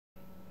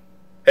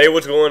Hey,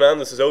 what's going on?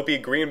 This is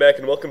OPGreenback,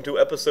 and welcome to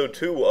episode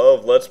 2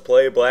 of Let's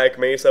Play Black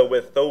Mesa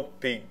with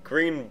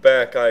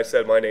OPGreenback. I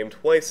said my name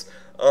twice.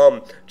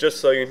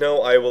 Just so you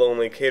know, I will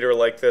only cater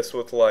like this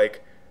with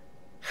like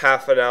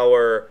half an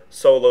hour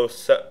solo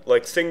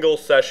single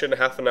session,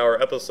 half an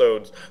hour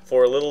episodes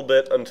for a little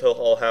bit until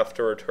I'll have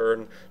to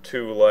return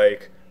to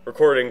like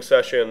recording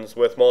sessions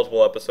with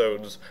multiple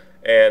episodes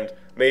and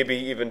maybe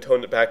even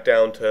tone it back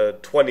down to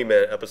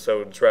 20-minute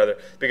episodes rather,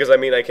 because I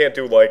mean I can't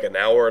do like an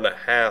hour and a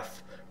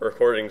half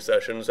recording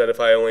sessions, and if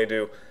I only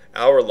do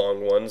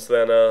hour-long ones,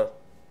 then I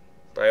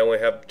only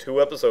have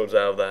 2 episodes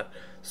out of that.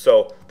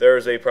 So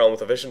there's a problem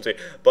with efficiency,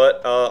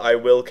 but I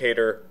will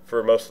cater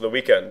for most of the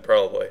weekend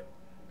probably,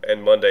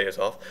 and Monday is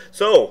off.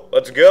 So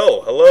let's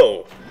go.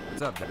 Hello.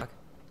 What's up, Doc?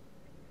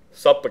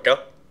 Sup,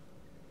 Becca?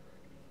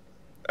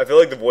 I feel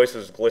like the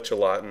voices glitch a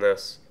lot in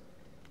this.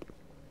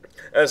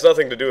 And it's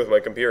nothing to do with my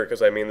computer,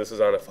 because I mean this is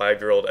on a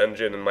 5-year-old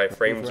engine and my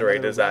frames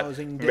rate is at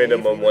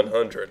minimum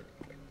 100.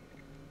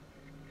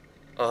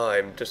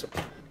 I'm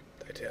disappointed.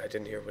 I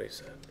didn't hear what he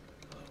said.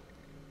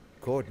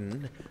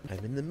 Gordon,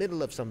 I'm in the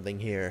middle of something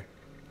here.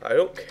 I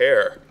don't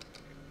care.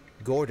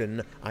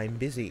 Gordon, I'm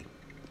busy.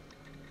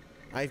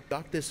 I've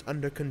got this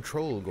under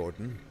control,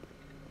 Gordon.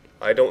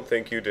 I don't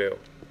think you do.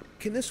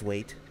 Can this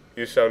wait?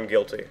 You sound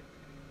guilty.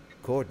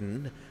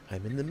 Gordon,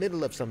 I'm in the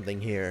middle of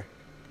something here.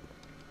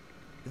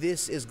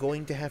 This is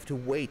going to have to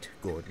wait,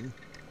 Gordon.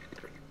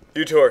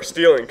 You two are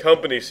stealing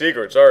company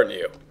secrets, aren't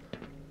you?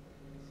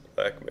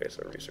 Black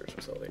Mesa Research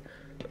Facility.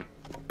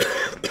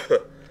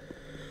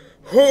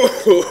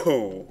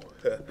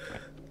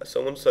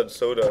 Someone said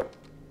soda.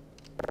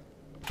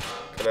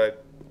 Can I?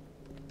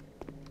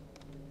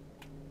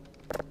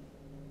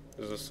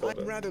 Is this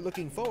soda? I'm rather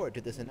looking forward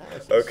to this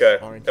analysis. Okay.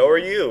 Aren't How you? are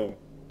you,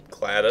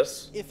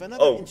 Gladys? If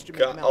another Oh,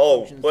 instrument God.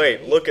 Oh, malfunctions wait.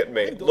 today, Look at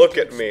me. I'm going Look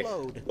to at me.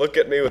 explode. Look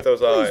at me with those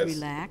Please eyes.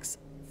 relax.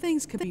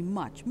 Things could be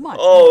much, much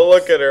Oh,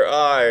 worse. look at her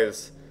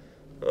eyes.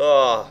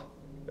 Ah,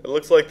 it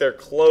looks like they're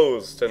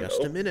closed. And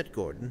Just a minute,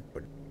 Gordon.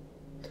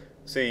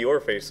 see, your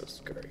face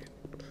is great.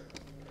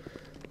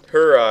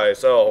 Her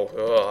eyes,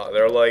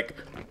 they're like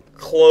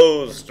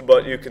closed,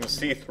 but you can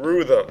see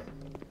through them.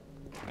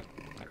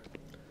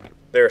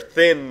 They're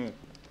thin,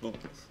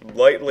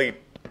 lightly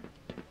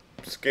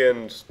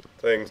skinned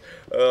things.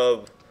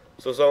 So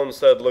someone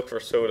said look for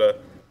soda.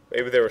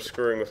 Maybe they were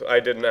screwing with. I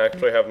didn't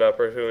actually have an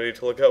opportunity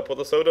to look up what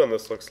the soda in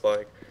this looks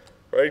like.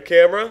 Right,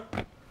 camera?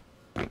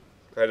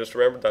 I just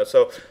remembered that.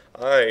 So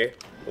I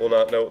will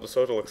not know what the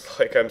soda looks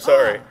like. I'm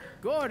sorry. Ah,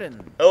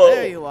 Gordon. Hello.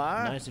 There you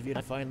are. Nice of you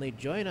to finally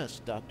join us,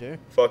 Doctor.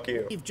 Fuck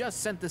you. We've just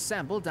sent the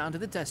sample down to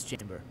the test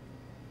chamber.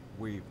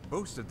 We've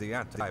boosted the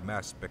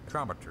anti-mass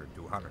spectrometer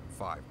to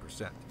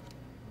 105%.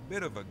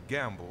 Bit of a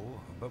gamble,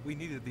 but we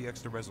needed the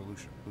extra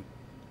resolution.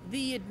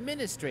 The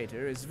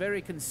administrator is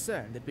very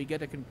concerned that we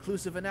get a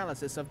conclusive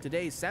analysis of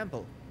today's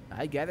sample.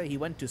 I gather he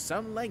went to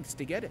some lengths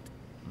to get it.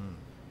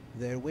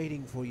 They're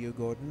waiting for you,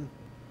 Gordon.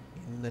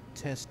 In the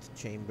test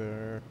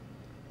chamber.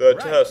 The Right.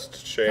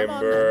 test Come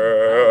on, then.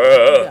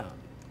 chamber. Down.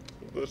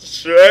 The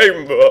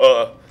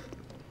chamber.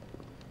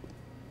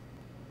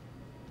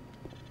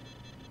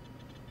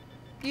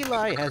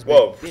 Eli has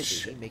Whoa. been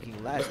busy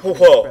making last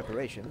Whoa.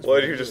 preparations. What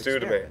for did you the just new do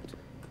to me? experiment.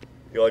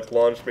 You like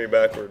launched me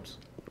backwards.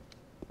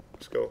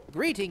 Let's go.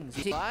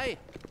 Greetings, Eli.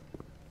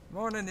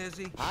 Morning,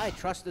 Izzy. I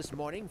trust this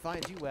morning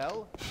finds you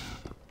well.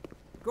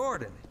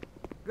 Gordon,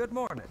 good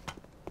morning.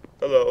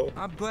 Hello.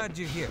 I'm glad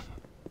you're here.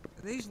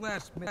 These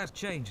last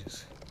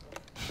changes,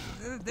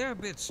 they're a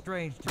bit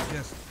strange to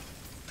just...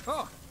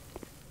 Oh,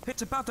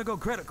 it's about to go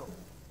critical.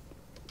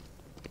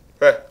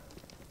 Heh.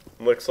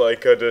 Looks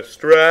like a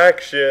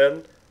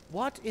distraction.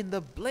 What in the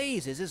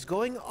blazes is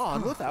going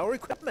on with our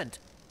equipment?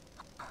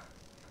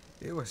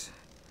 It was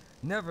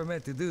never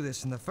meant to do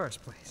this in the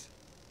first place.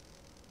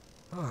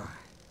 Oh,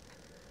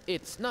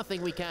 It's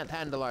nothing we can't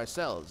handle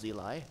ourselves,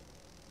 Eli.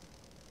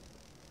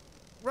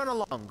 Run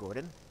along,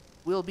 Gordon.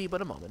 We'll be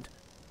but a moment.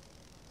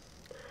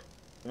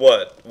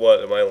 What?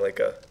 What? Am I like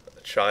a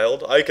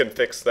child? I can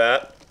fix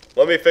that.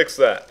 Let me fix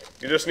that.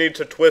 You just need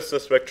to twist the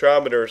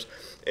spectrometers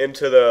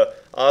into the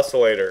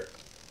oscillator.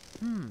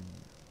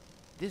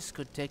 This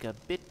could take a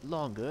bit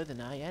longer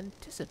than I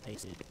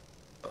anticipated.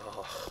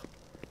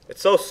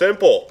 It's so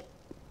simple.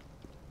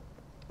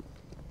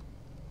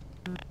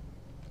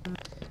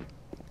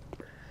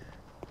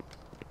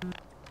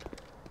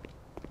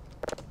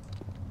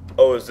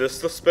 Oh, is this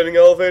the spinning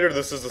elevator?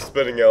 This is the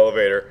spinning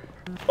elevator.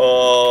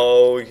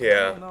 Oh, I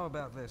yeah. don't know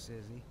about this,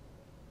 Izzy.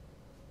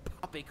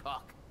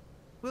 Poppycock.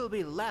 We'll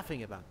be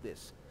laughing about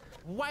this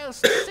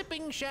whilst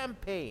sipping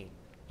champagne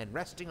and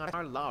resting on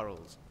our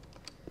laurels.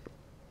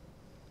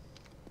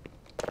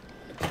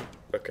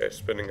 Okay,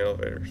 spinning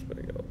elevator,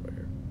 spinning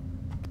elevator.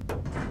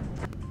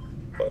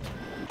 What?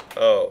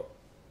 Oh.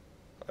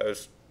 I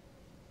was...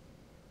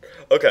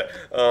 Okay,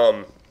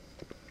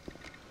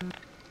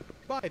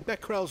 By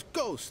Becquerel's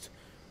ghost!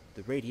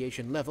 The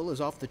radiation level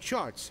is off the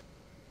charts.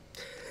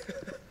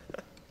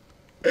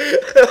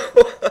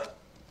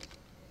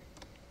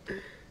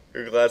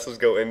 Your glasses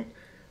go in.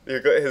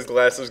 His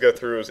glasses go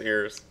through his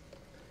ears.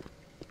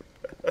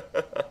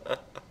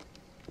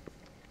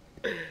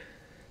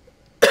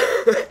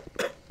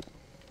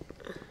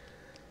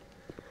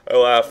 I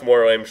laugh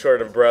more when I'm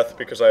short of breath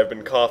because I've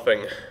been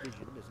coughing.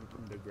 Vision isn't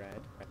undergrad.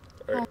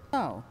 Alright.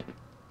 Oh,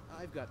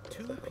 I've got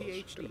 2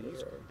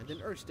 PhDs and an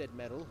Ørsted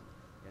medal,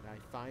 and I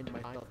find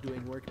myself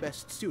doing work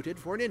best suited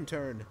for an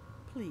intern.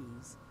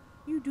 please.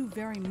 You do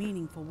very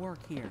meaningful work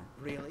here.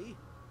 Really?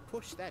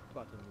 Push that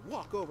button.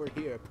 Walk over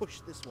here.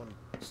 Push this one.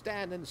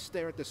 Stand and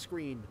stare at the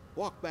screen.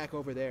 Walk back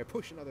over there.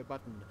 Push another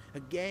button.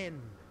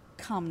 Again.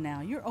 Come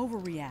now, you're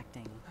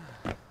overreacting.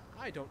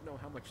 I don't know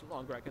how much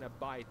longer I can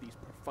abide these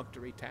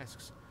perfunctory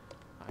tasks.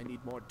 I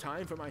need more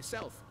time for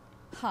myself.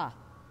 Ha!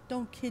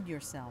 Don't kid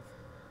yourself.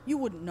 You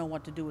wouldn't know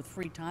what to do with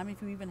free time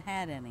if you even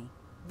had any.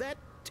 That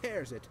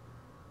tears it.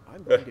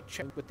 I'm going to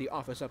check with the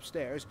office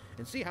upstairs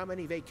and see how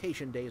many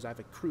vacation days I've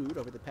accrued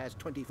over the past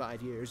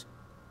 25 years.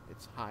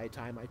 It's high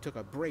time I took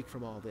a break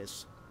from all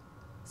this.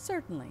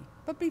 Certainly,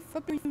 but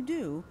before you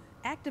do,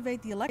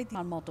 activate the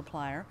electron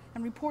multiplier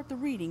and report the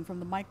reading from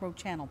the micro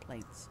channel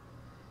plates.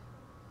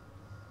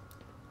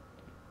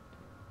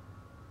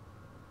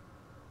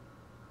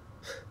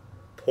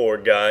 Poor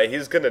guy,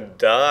 he's gonna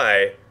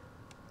die.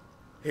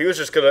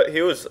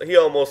 He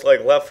almost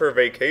like left for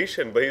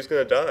vacation, but he's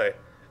gonna die.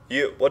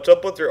 What's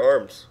up with your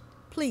arms?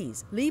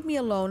 Please, leave me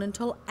alone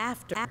until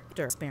after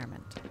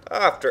experiment.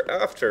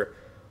 After.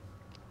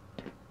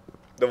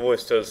 The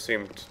voices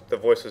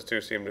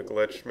do seem to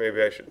glitch.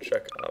 Maybe I should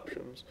check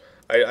options.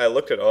 I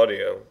looked at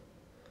audio.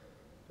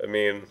 I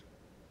mean,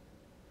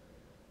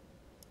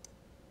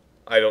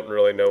 I don't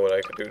really know what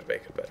I could do to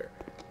make it better.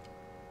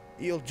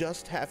 You'll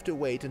just have to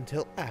wait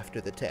until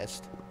after the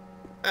test.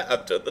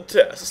 After the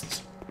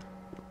test.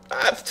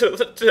 After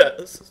the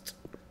test.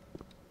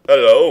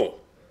 Hello.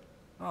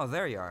 Oh,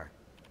 there you are.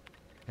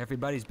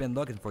 Everybody's been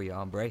looking for you,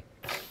 hombre.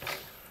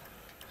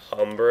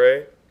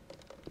 Hombre?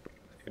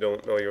 You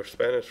don't know your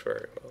Spanish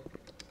very well.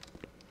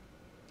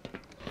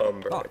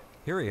 Hombre. Oh,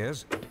 here he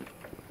is.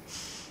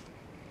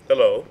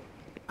 Hello.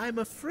 I'm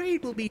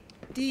afraid we'll be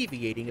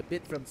deviating a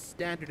bit from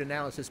standard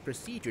analysis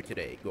procedure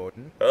today,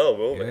 Gordon. Oh,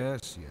 will we?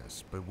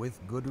 Yes, but with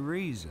good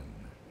reason.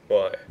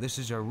 Why? This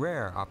is a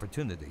rare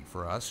opportunity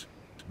for us.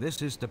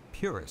 This is the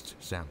purest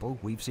sample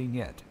we've seen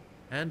yet.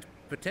 And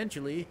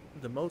potentially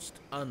the most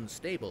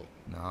unstable.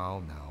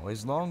 No,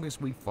 as long as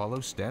we follow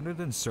standard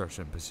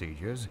insertion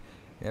procedures,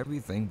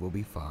 everything will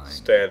be fine.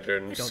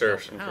 Standard I don't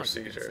insertion know how you can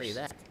say procedures.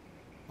 that.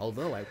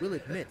 Although I will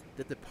admit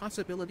that the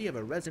possibility of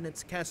a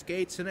resonance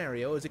cascade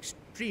scenario is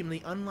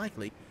extremely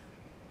unlikely.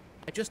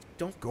 I just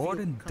don't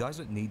Gordon feel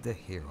doesn't need to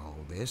hear all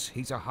this.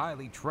 He's a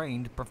highly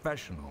trained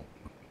professional.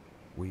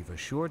 We've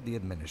assured the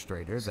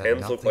administrator that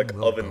Hands nothing look like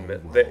will oven go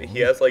mitts. wrong. He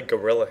has like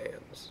gorilla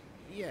hands.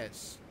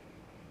 Yes,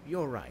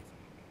 you're right.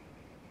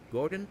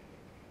 Gordon,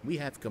 we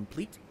have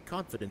complete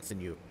confidence in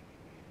you.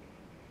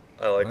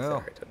 I like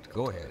Well, that.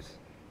 go ahead.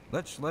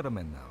 Let's let him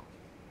in now.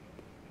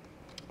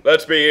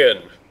 Let's be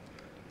in.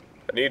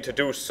 I need to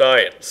do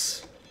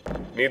science.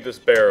 Need this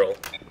barrel.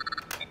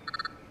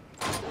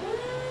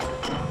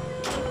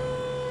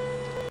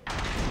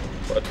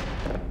 What?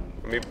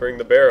 Let me bring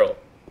the barrel.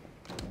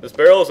 This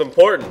barrel is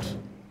important.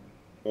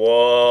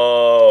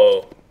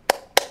 Whoa.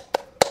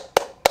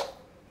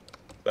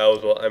 That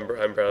was what I'm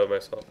proud of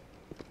myself.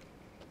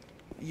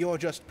 You're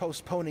just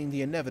postponing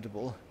the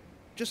inevitable.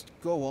 Just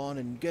go on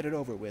and get it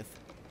over with.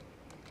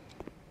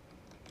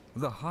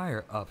 The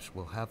higher-ups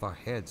will have our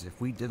heads if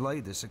we delay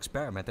this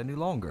experiment any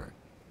longer.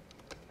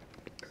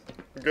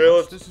 Okay,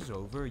 Once let's... this is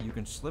over, you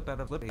can slip out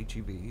of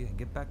HEV and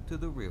get back to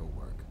the real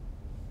work.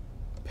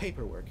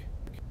 Paperwork.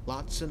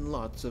 Lots and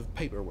lots of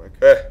paperwork.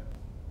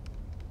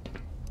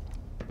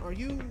 Are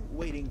you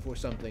waiting for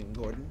something,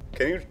 Gordon?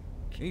 Can you...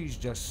 He's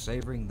just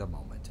savoring the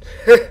moment.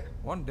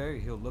 One day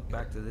he'll look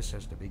back to this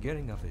as the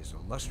beginning of his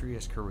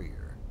illustrious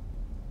career.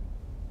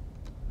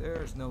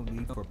 There's no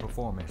need for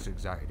performance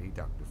anxiety,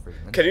 Dr.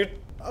 Freeman. Can you...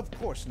 Of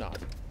course not.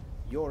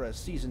 You're a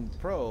seasoned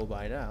pro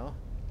by now.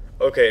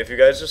 Okay, if you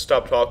guys just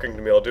stop talking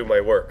to me, I'll do my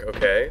work,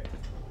 okay?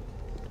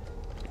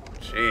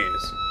 Jeez.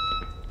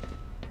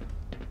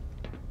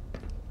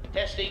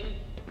 Testing.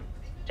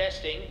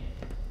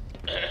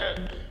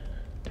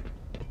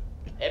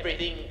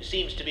 Everything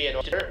seems to be in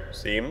order.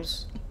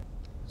 Seems?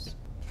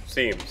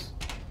 Seems.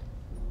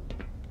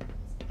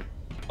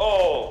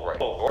 All right.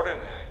 Well, Gordon,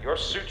 your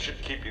suit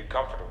should keep you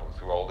comfortable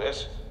through all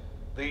this.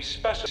 The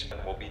specimen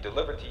will be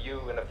delivered to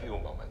you in a few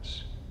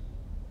moments.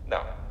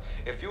 Now,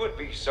 if you would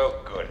be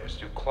so good as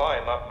to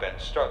climb up and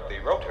start the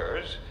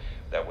rotors,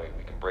 that way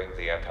we can bring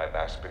the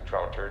anti-mass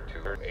spectrometer to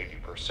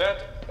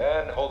 80%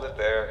 and hold it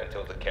there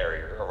until the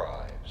carrier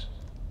arrives.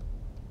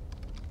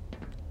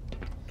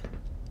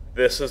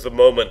 This is the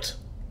moment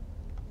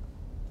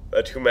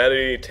that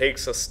humanity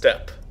takes a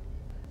step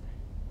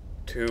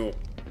to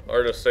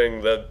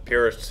harnessing the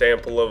purest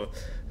sample of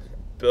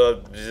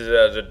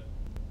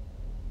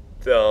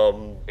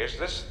Is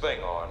this thing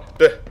on?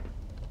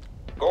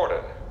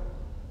 Gordon,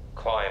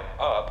 climb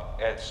up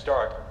and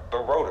start the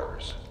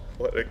rotors.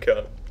 What a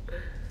cut.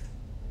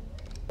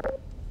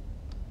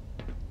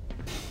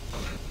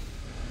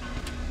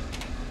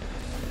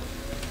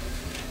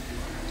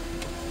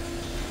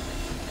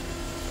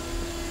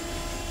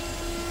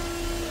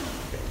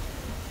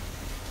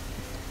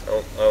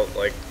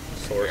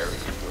 source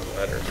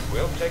ladders.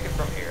 We'll take it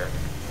from here.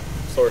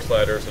 Source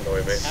ladders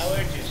annoy me. Power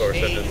to Source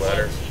stage engine 1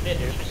 ladders.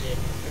 emitters in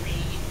 3,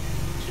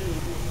 2,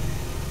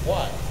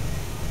 1.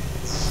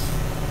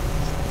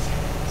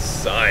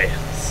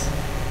 Science.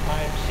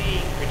 I'm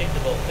seeing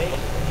predictable phases.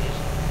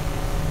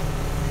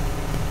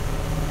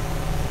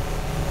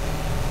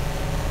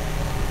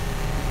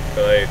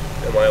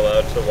 Am I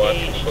allowed to watch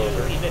Stage 2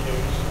 closer?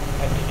 emitters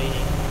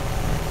activating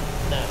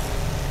now.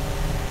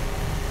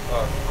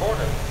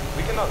 Gordon,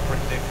 we cannot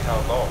predict how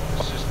long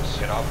the system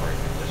can operate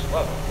at this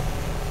level,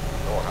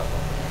 nor how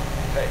long it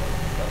will take.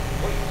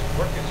 Please,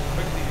 work as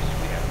quickly as you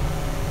can.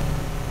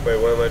 Wait,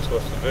 what am I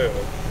supposed to do?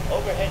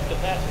 Overhead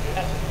capacity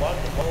at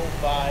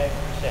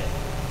 105%.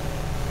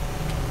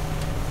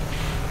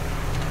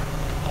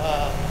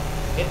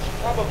 It's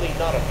probably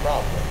not a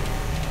problem.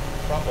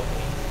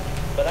 Probably.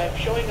 But I'm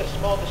showing a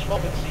small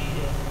discrepancy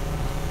in...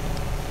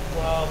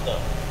 Well, no.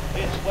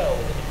 It's well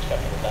within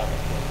acceptable bounds.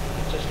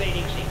 It's a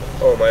staging sequence.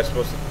 Oh, am I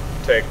supposed to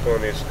take one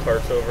of these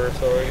carts over or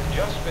something? We've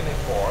just been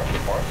informed the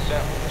marked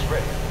sample is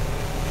ready.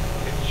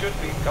 It should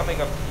be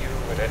coming up to you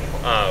at any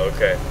moment. Ah,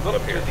 okay. Look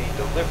Up to here. the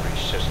delivery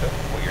system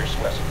for your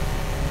specimen.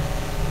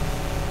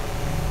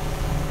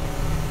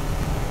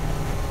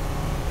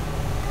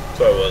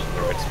 So I was in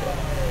the right spot.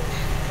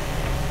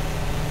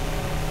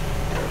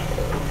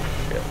 Oh,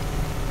 shit.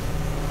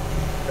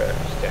 Okay.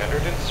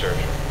 Standard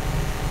insertion,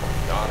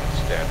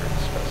 non-standard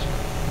specimen.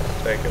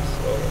 Take it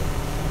slowly.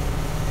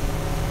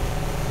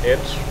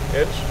 Inch.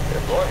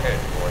 Go ahead,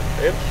 Gordon.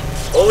 Inch.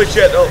 Holy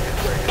shit! Oh!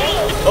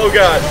 Oh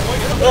god!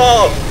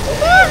 Oh!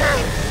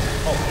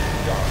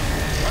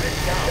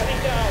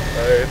 Shutting down.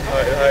 Hide.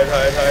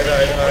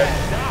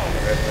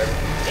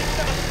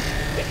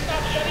 It's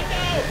not shutting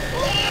down.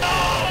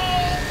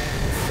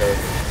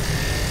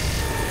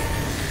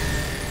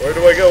 Where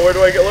do I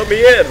go? Let me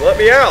in! Let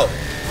me out!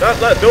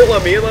 Don't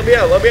let me in, let me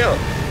out!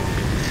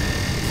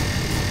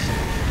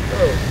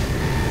 Oh.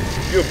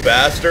 You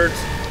bastards!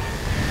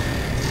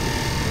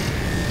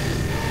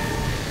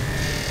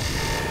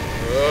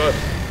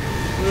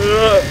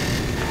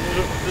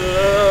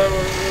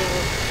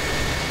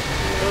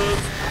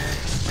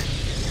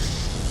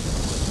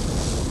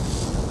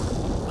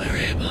 Where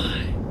am I?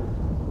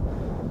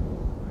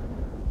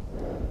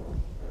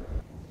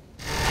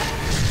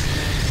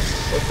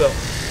 What the?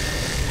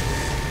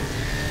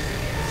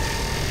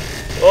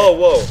 Oh,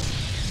 whoa.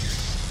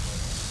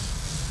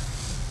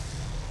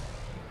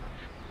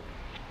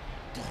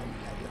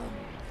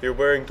 You're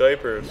wearing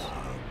diapers.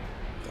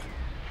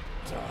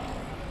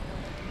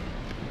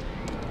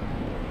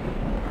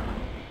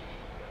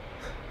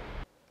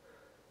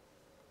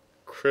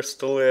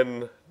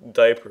 Crystalline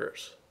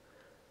diapers.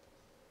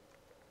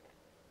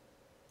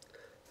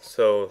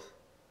 So,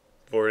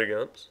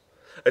 Vortiguns.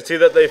 I see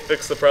that they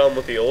fixed the problem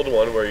with the old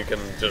one where you can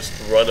just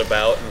run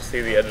about and see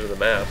the edge of the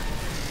map.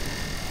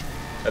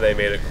 And they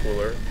made it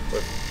cooler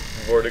with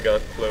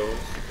Vortigun clothes.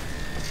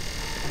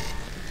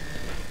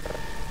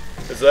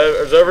 Is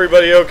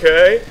everybody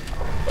okay?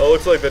 Oh,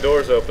 looks like the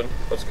door's open.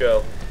 Let's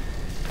go.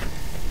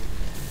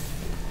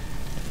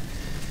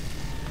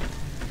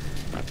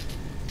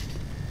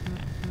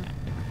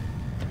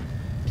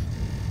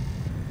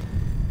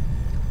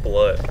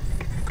 Blood.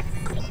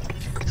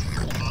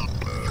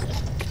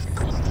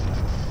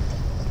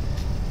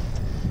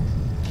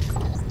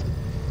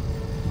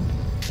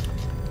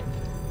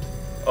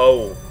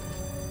 Oh.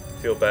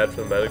 Feel bad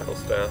for the medical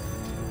staff.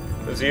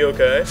 Is he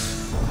okay?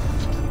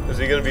 Is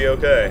he gonna be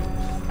okay?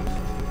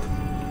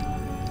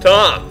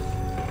 Tom!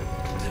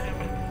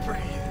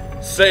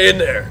 Stay in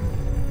there!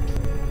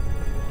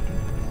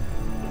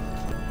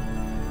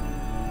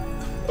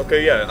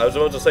 Okay, yeah, I was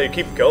about to say,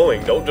 keep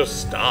going, don't just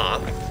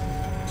stop.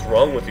 What's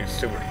wrong with you,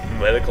 stupid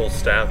medical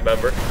staff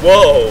member?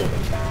 Whoa!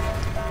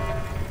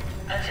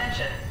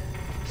 Attention,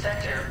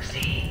 Sector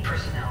C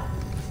personnel.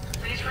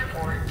 Please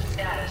report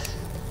status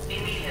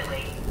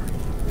immediately.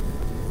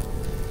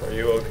 Are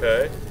you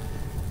okay?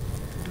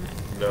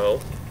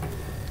 No.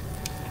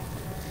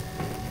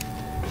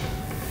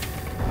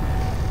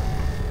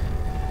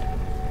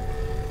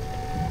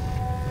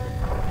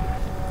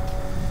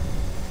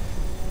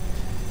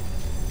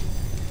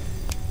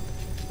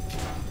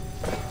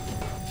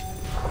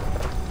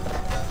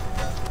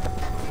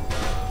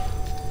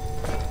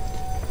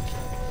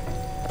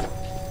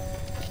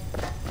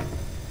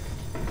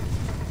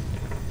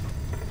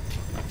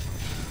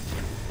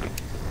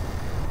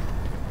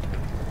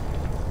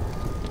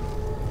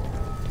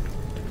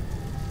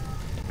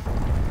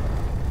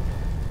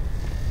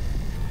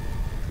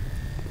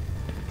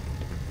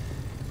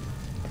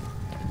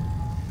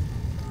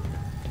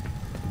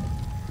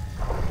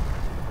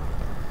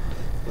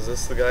 Is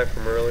this the guy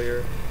from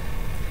earlier?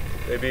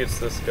 Maybe it's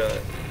this guy.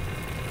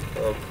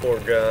 Oh, poor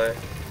guy.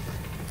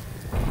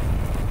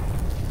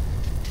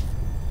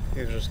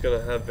 He's just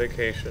gonna have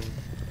vacation.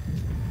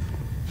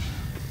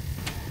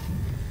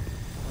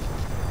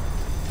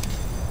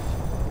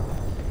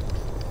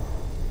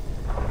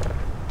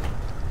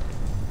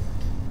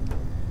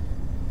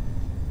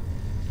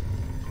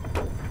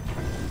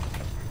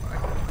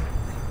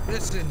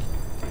 Listen,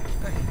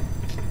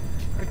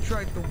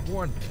 tried to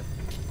warn them.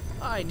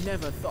 I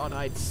never thought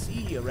I'd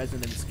see a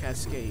resonance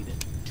cascade,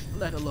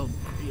 let alone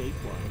create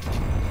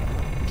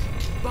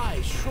one. By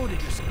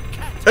Schrodinger's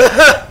cat,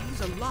 he's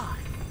alive.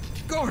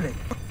 Gordon!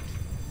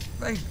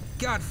 Thank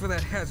God for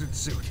that hazard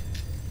suit.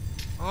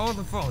 All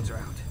the phones are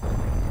out.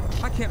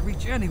 I can't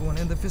reach anyone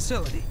in the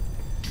facility.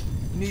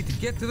 You need to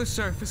get to the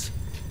surface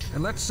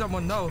and let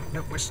someone know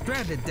that we're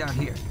stranded down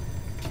here.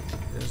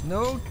 There's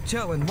no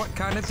telling what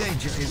kind of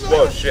danger is.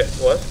 Whoa, shit,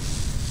 what?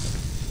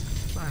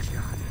 My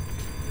God,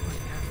 what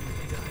have we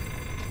done?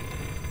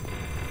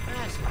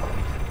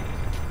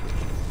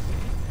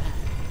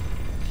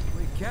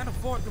 We can't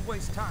afford to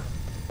waste time.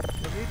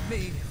 You'll need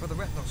me for the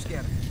retinal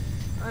scanner.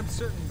 I'm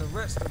certain the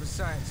rest of the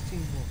science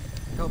team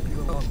will help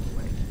you along the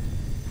way.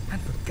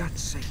 And for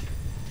God's sake,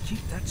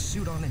 keep that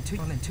suit on until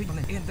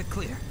you're in the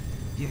clear.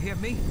 You hear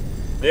me?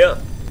 Yeah.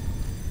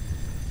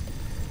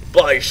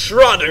 By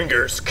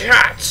Schrodinger's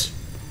cat!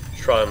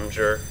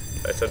 Schrodinger.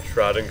 I said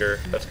Schrodinger.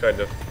 That's kind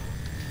of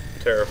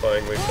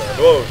terrifyingly sad.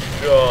 Whoa,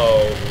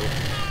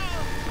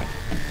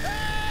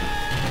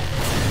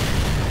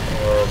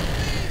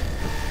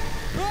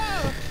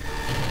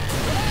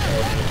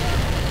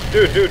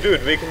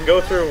 Dude, we can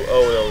go through.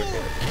 Oh, no, we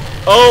can't.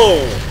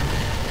 Oh!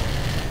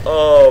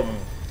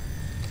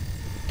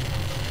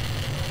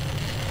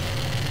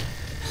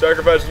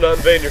 Sacrifice was not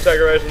in vain. Your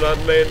sacrifice was not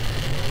in vain.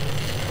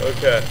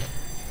 Okay.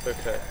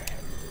 Okay.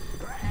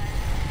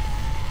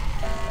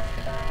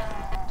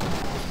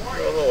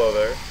 Oh, hello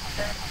there.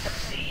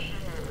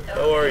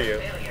 How are you?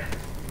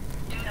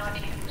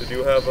 Did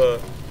you have a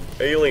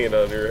alien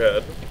on your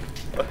head?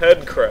 A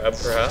head crab,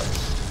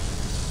 perhaps?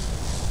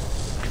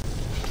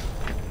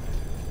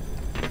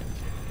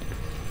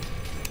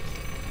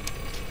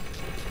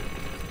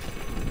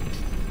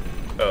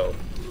 Oh.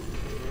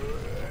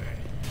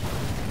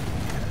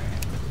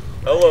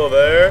 Hello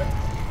there.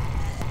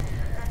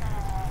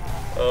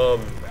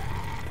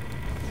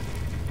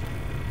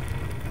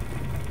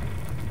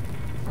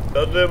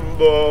 The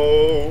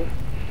limbo.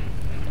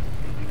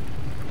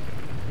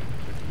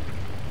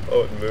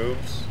 Oh, it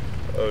moves.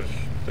 Oh,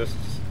 this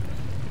is...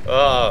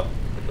 Ah.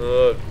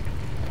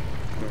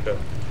 Okay.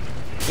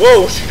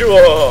 Whoa!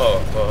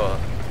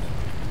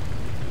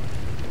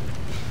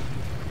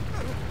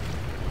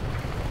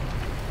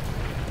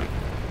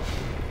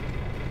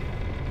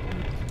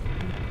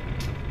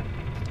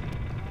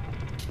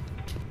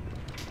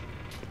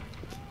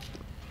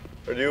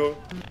 Are you?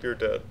 You're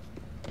dead.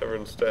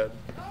 Everyone's dead.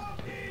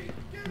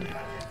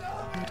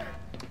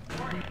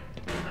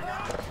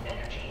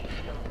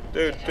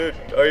 Dude,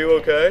 are you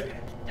okay?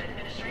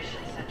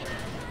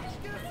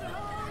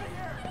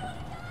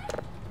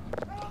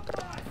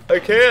 I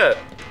can't.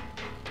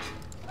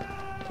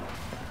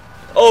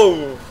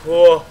 Oh,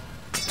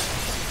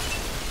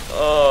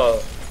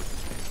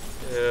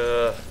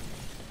 yeah.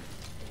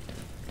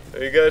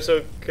 Are you guys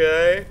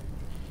okay?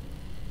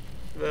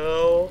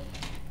 No?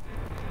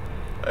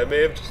 I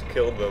may have just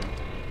killed them.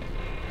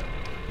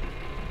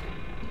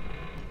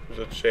 There's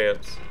a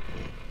chance.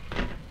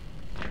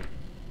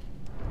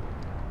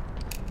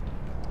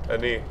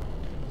 Any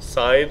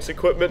science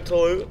equipment to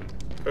loot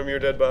from your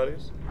dead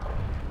bodies?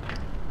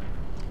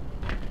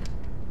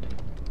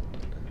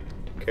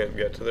 Can't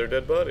get to their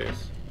dead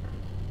bodies.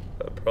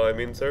 That probably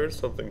means there's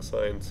something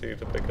science-y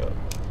to pick up.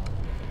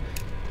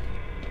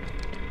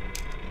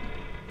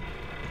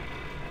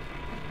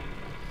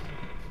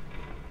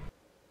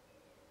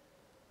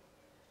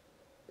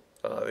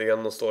 The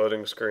endless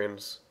loading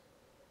screens.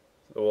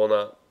 The will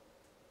not.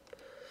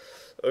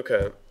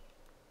 Okay.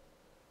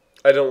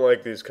 I don't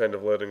like these kind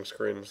of loading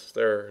screens.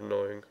 They're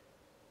annoying.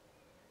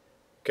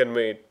 Can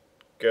we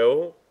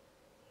go?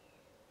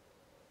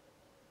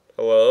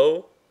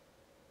 Hello?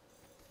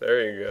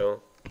 There you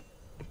go.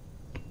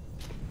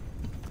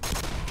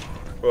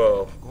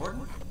 Whoa.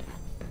 Gordon?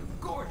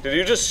 Gordon! Did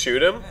you just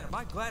shoot him? Man, am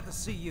I glad to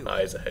see you. Ah,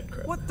 he's a head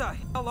crab. What the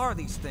hell are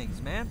these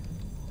things, man?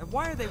 And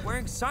why are they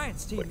wearing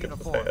science team Look at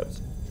uniforms?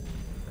 that.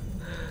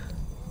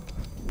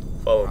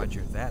 Follow me.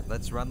 Roger that.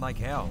 Let's run like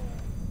hell.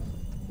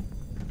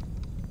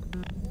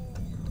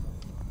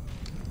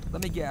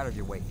 Let me get out of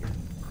your way here.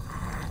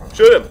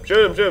 Shoot him!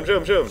 Shoot him! Shoot him! Shoot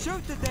him! Shoot him!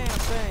 Shoot the damn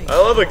thing! I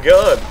don't have a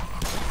gun.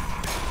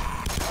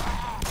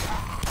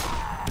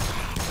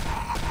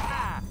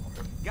 Ah,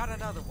 got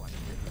another one.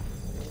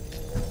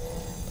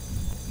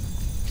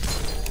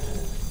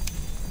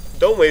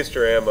 Don't waste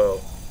your ammo.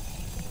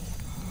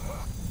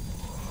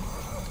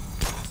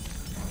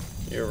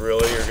 You're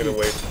gonna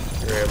waste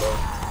your ammo.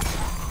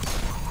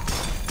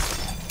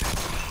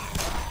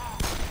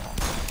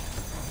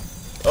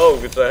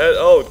 Oh, it's a head.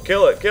 Oh,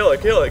 kill it, kill it,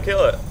 kill it,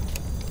 kill it.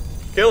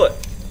 Kill it.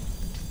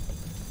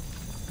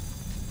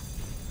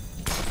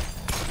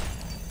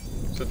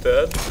 Is it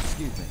dead?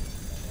 Excuse me.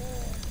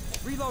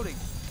 Reloading.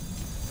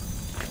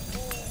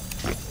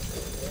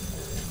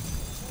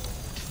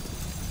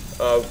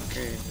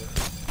 Okay.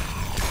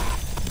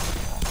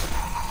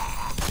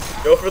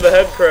 Go for the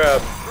head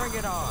crab. Bring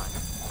it on.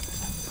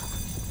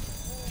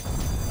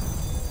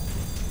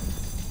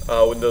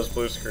 Windows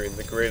blue screen,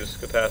 the greatest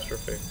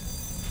catastrophe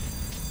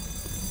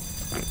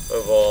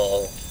of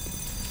all.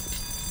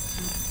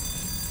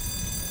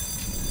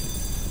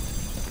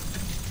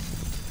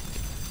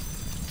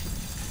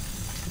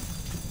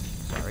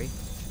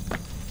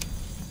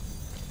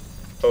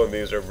 Oh, and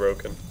these are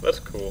broken. That's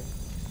cool.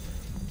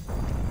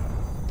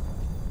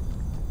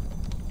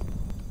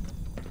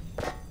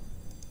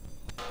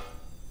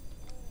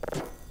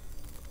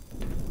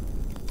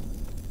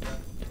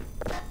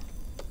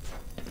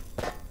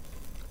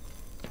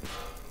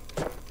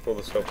 Pull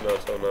this open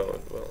out, so no,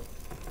 it will.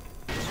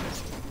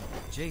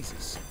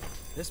 Jesus,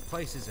 this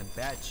place is in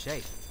bad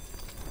shape.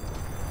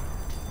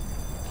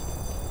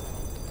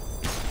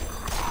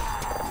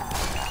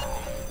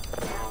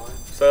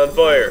 It's on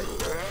fire.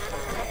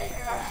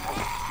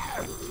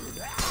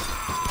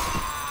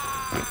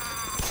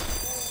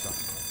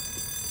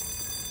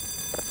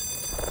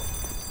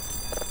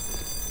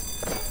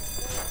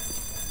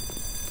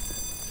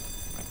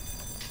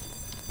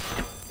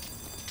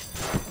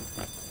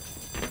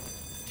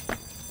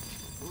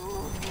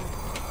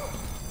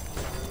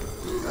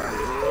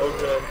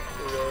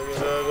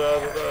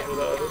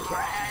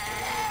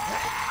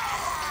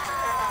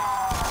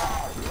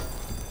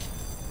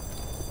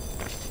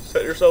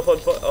 Set yourself on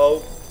fire.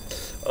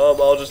 Oh,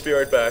 I'll just be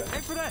right back.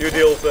 You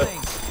deal with it.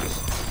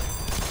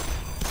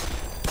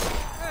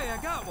 Hey, I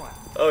got one.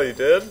 Oh, you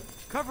did?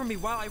 Cover me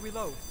while I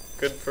reload.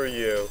 Good for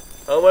you.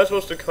 How am I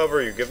supposed to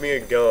cover you? Give me a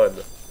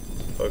gun.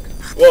 Okay.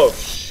 Whoa,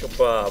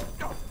 Bob.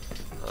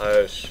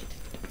 Hush.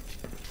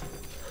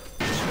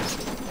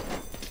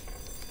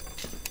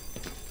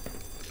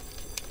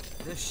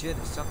 This shit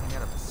is something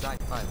out of a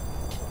sci-fi.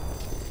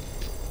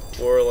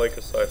 More like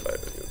a sci-fi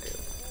video game.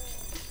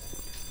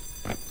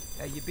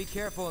 Hey, you be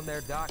careful in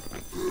there, Doc.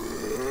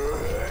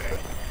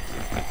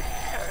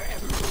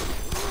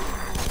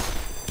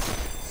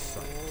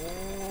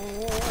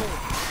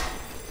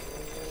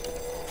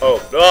 Oh,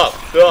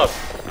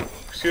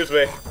 excuse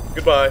me.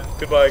 Goodbye.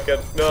 Goodbye, kid.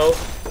 No.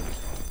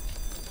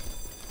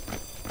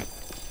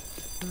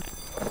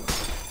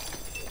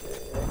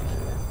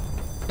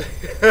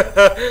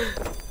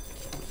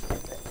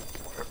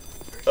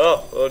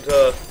 Oh,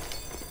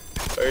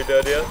 are you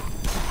dead yet?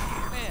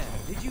 Man,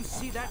 did you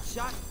see that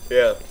shot?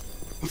 Yeah.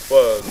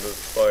 Whoa, there's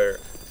fire.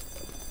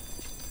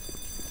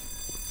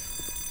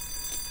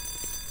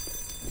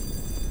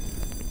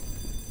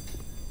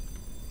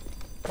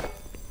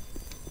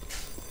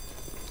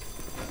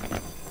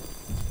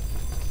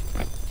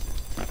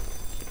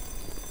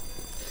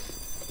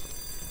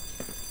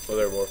 Well,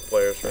 there are more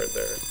players right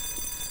there.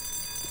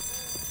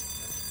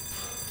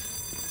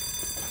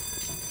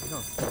 You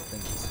don't still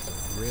think this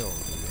is real,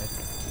 do you?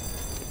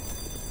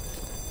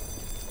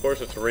 Of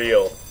course it's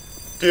real.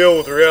 Deal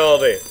with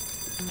reality.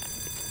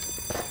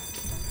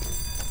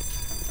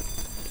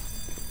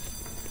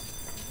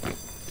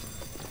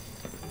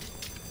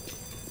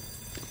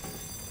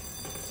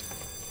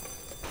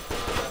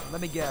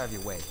 Let me get out of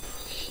your way.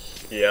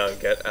 Yeah,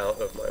 get out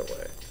of my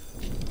way.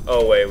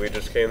 Oh wait, we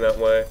just came that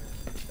way.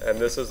 And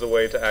this is the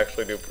way to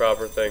actually do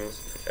proper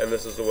things. And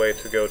this is the way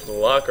to go to the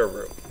locker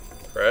room.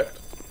 Correct?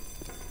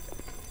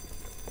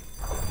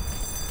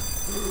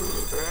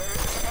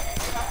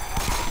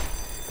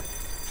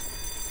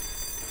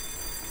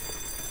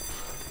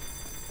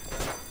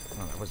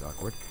 Oh, that was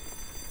awkward.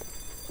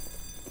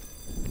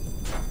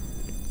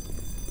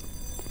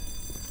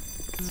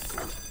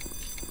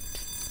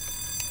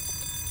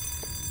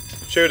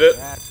 Shoot it.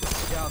 That's what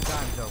jail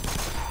time's over.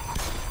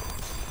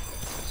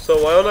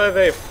 So why don't I have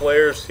any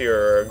flares here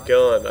or a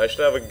gun? I should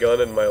have a gun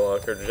in my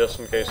locker just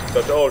in case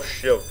it's oh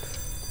shit.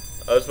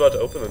 I was about to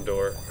open the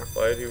door.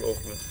 Why did you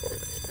open it for me?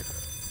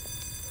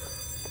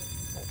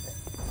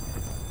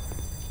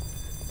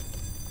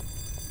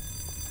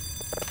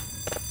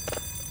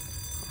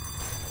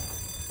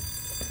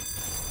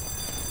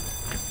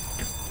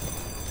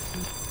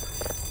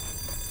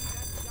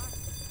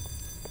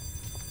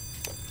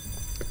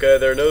 Okay,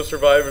 there are no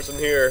survivors in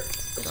here.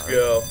 Let's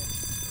go.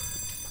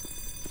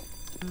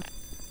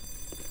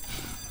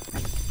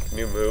 Can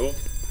you move?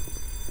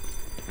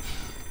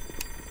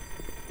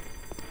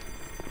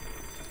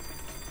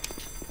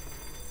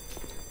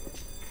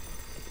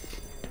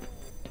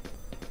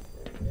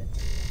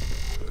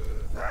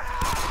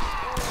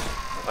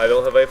 I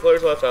don't have any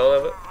flares left. I don't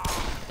have it.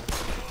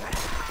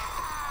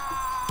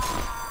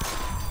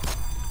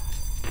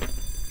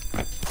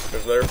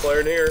 There's another flare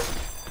in here.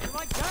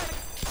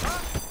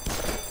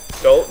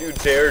 Don't you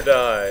dare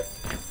die.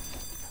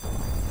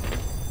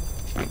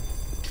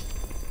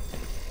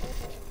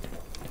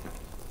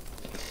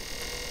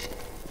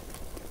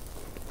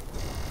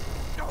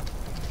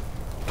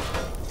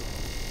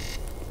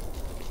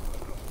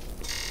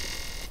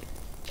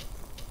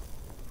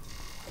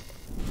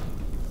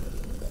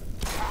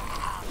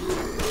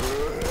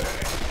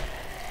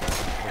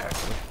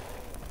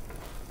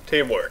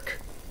 Teamwork.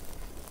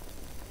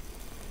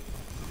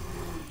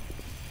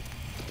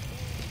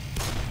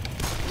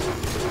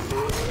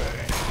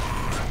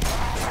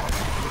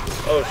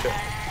 Oh shit.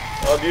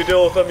 You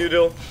deal with them, you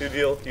deal.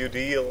 You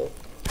deal.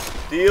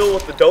 Deal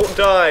with the don't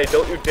die.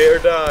 Don't you dare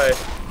die.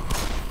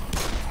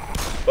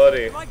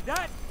 Buddy. Like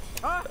that?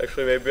 Huh?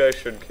 Actually, maybe I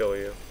should kill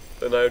you.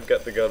 Then I would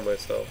get the gun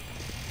myself.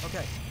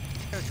 Okay.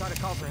 I'm gonna try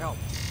to call for help.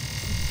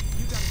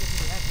 You gotta get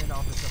to the admin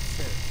office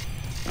upstairs.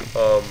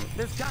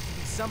 There's got to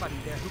be somebody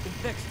there who can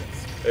fix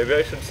this. Maybe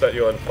I should set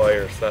you on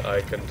fire so that I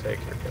can take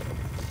your gun.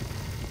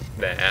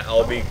 Nah,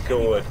 I'll be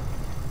good.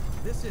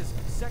 This is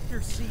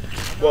Sector C.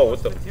 Whoa,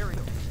 what the? Materials.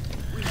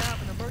 We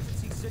have an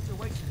emergency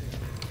situation here.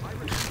 I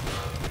repeat,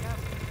 we have...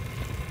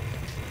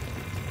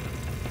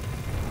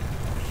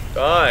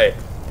 Die!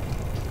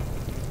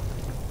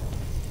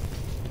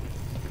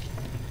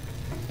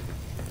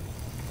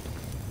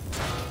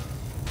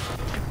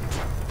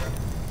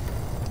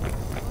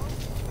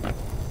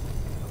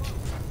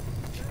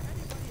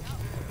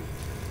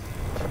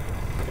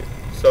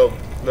 So,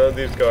 none of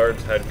these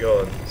guards had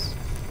guns.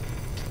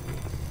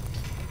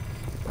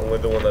 Only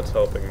the one that's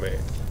helping me,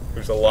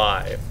 who's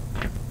alive,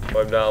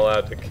 who I'm not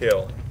allowed to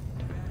kill.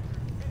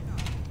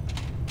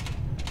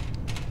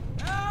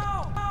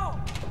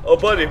 Oh,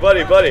 buddy,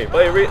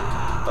 read.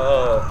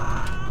 Oh,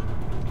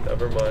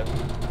 never mind.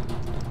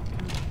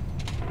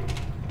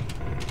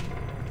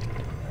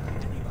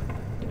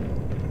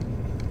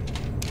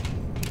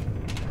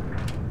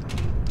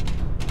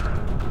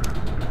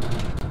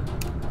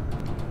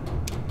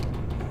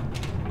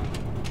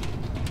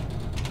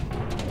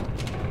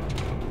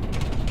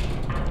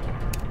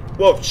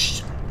 Whoa,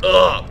 shh.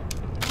 Ugh.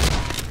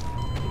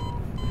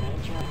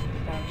 Major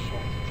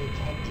function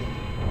detected.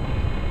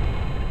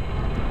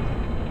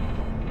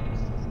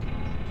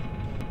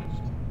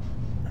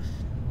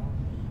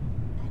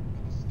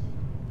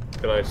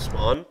 Can I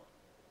spawn?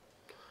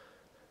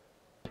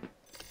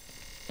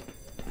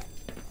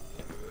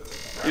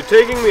 You're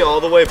taking me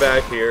all the way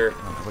back here.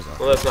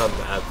 Well, that's not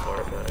that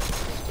far back.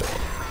 Still.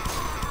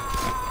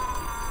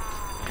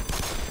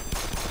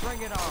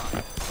 Bring it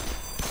on.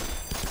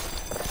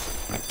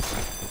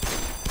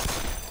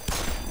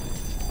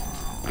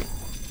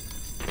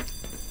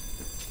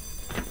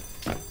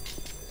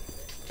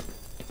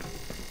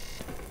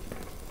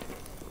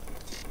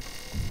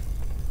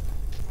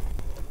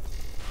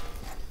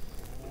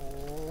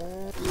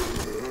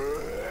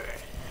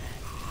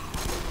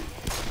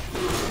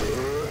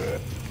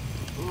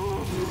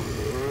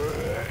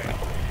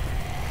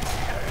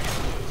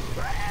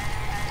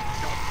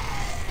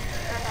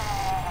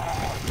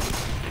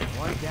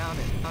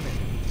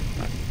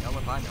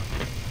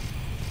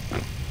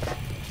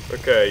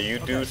 Okay, you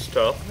do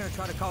stuff. I'm gonna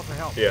try to call for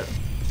help. Yeah.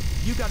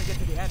 You gotta get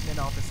to the admin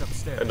office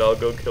upstairs. And I'll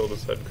go kill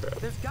this head crab.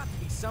 There's got to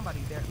be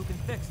somebody there who can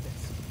fix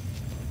this.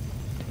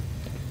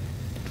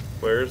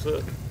 Where is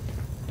it?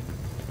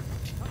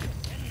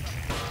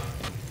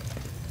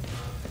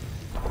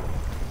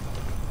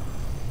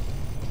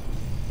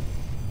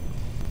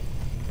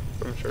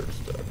 I'm sure it's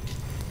dead.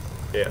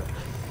 Yeah.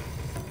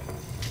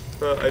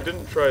 I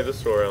didn't try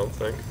this door, I don't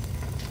think.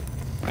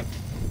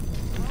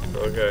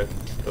 Okay,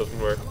 doesn't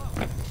work.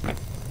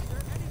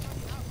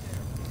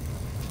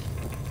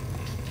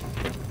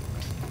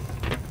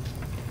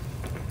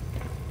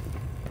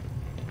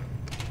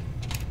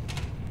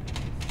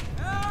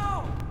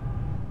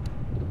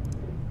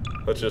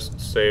 Let's just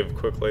save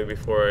quickly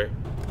before I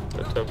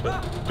attempt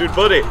it. Dude,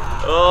 buddy!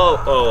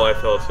 Oh, I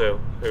fell too.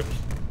 Oops.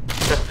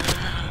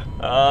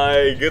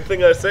 Good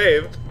thing I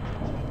saved.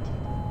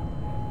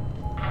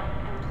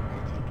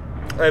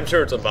 I'm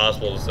sure it's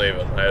impossible to save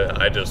him.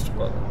 I just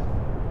want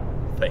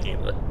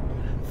to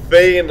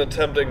feign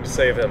attempting to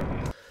save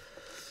him.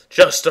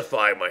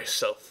 Justify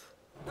myself.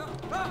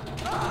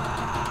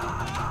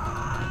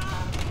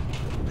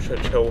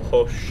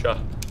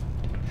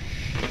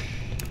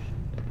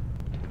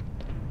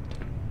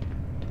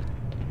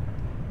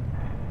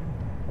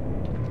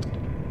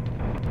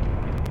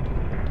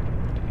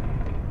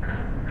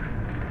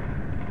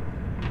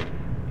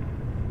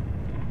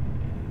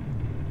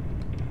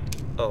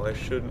 Oh, I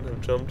shouldn't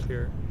have jumped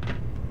here.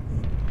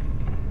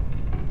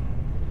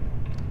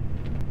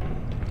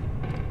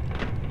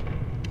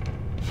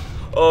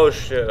 Oh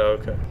shit,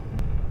 okay.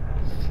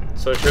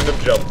 So I shouldn't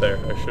have jumped there.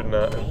 I should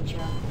not.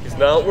 He's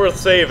not worth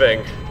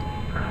saving.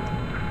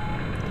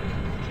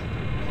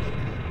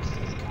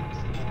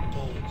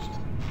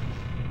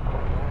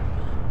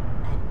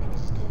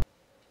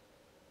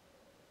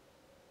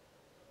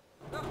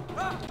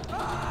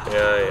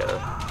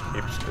 Yeah.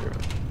 Keep screaming.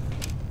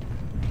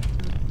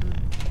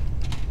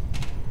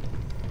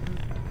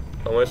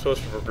 How am I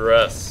supposed to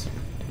progress?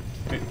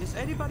 Dude. Is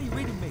anybody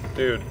reading me?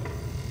 Dude.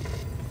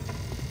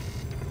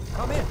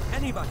 Come in,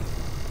 anybody.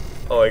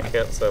 Oh, I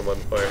can't set him on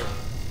fire.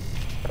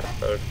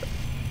 Okay.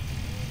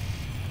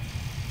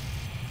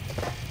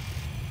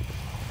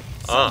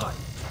 Somebody.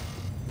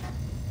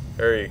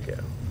 There you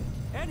go.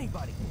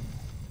 Anybody.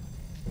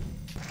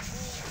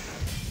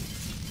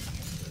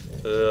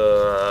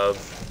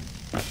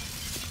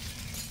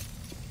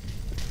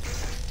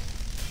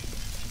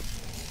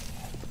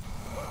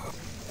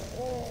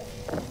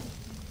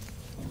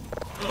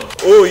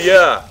 Oh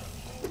yeah!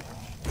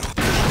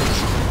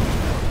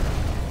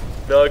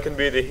 Now I can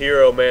be the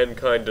hero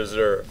mankind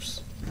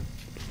deserves.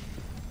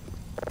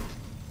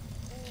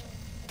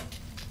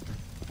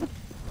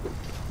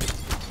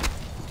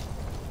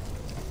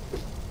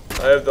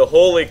 I have the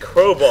holy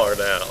crowbar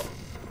now.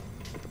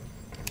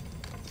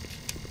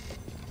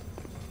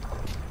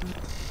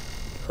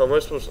 How am I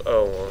supposed to...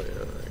 Oh, well,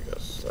 yeah, I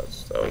guess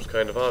that's That was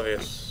kind of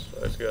obvious,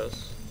 I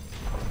guess.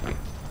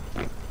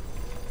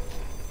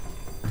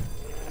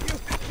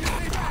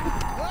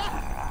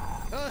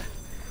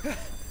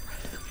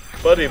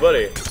 Buddy.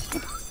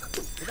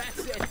 That's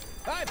it.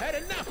 I've had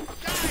enough.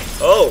 Die.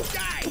 Oh,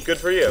 Die. good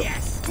for you.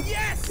 Yes.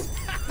 Yes.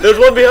 There's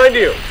one behind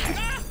you.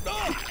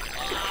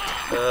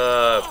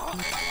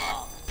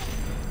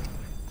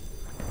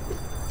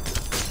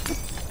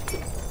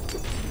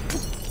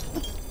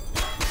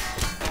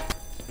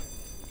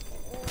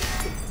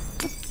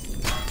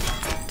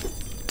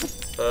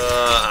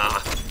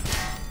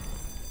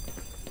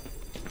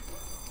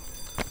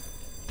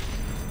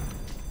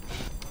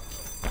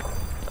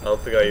 I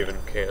don't think I even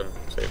can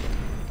save him.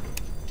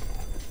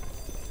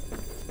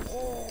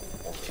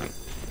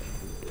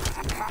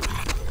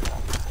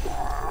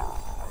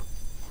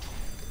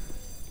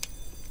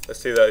 I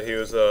see that he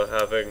was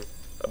having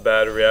a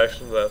bad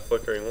reaction to that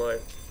flickering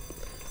light.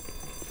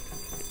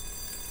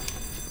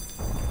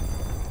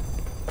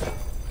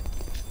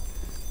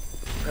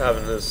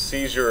 Having his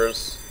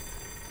seizures.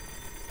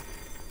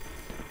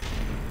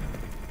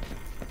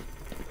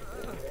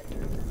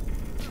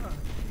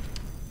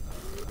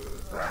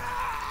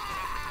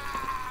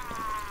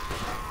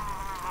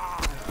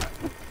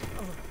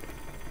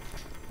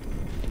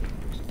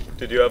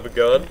 Did you have a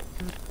gun?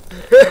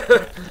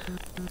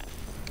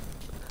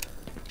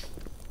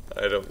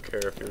 I don't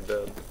care if you're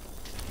dead.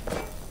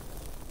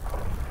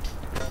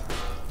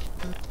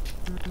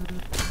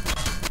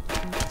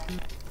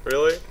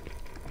 Really?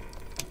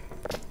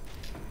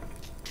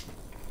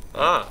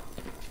 Ah.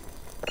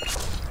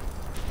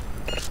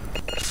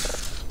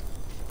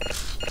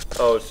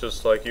 Oh, it's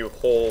just like you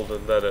hold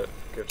and then it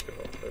gets you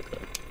off. Okay.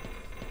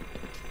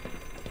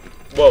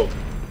 Whoa.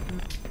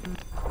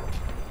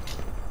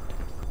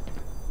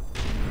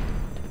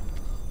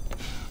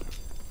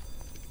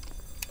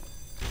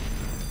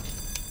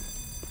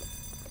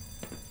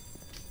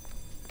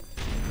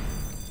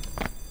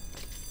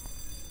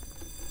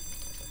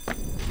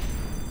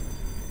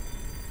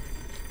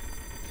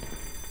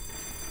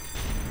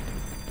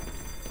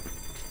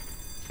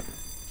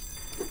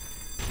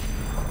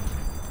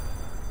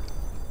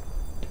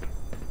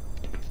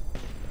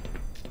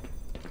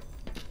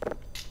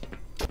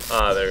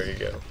 Ah, there you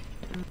go.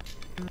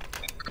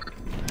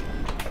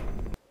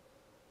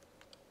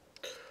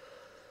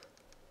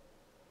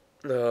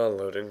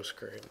 Loading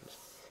screens.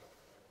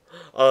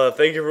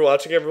 Thank you for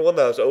watching, everyone.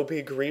 That was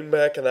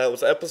OPGreenback, and that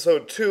was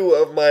episode 2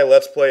 of my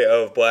Let's Play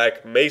of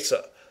Black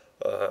Mesa.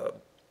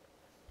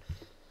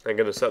 I'm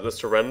gonna set this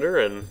to render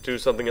and do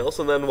something else,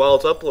 and then while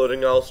it's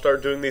uploading, I'll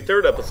start doing the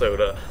 3rd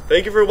episode.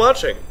 Thank you for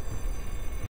watching.